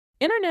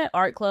Internet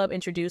Art Club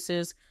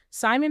introduces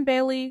Simon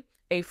Bailey,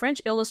 a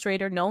French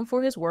illustrator known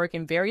for his work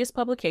in various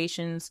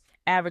publications,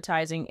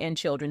 advertising, and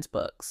children's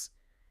books.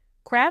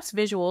 Crafts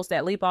visuals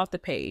that leap off the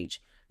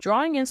page,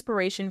 drawing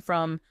inspiration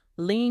from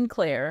ligne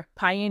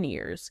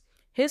pioneers.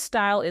 His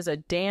style is a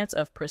dance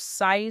of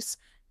precise,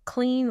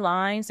 clean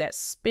lines that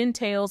spin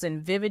tails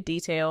in vivid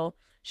detail,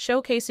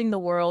 showcasing the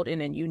world in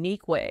a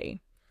unique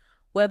way.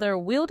 Whether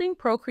wielding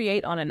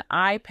Procreate on an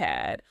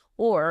iPad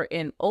or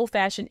in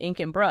old-fashioned ink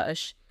and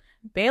brush,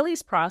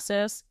 Bailey's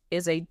process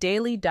is a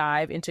daily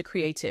dive into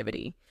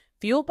creativity,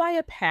 fueled by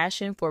a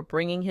passion for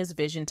bringing his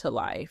vision to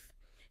life.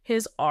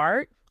 His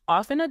art,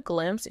 often a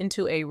glimpse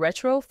into a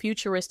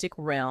retro-futuristic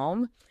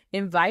realm,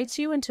 invites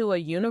you into a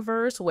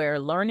universe where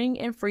learning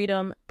and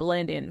freedom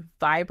blend in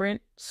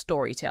vibrant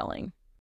storytelling.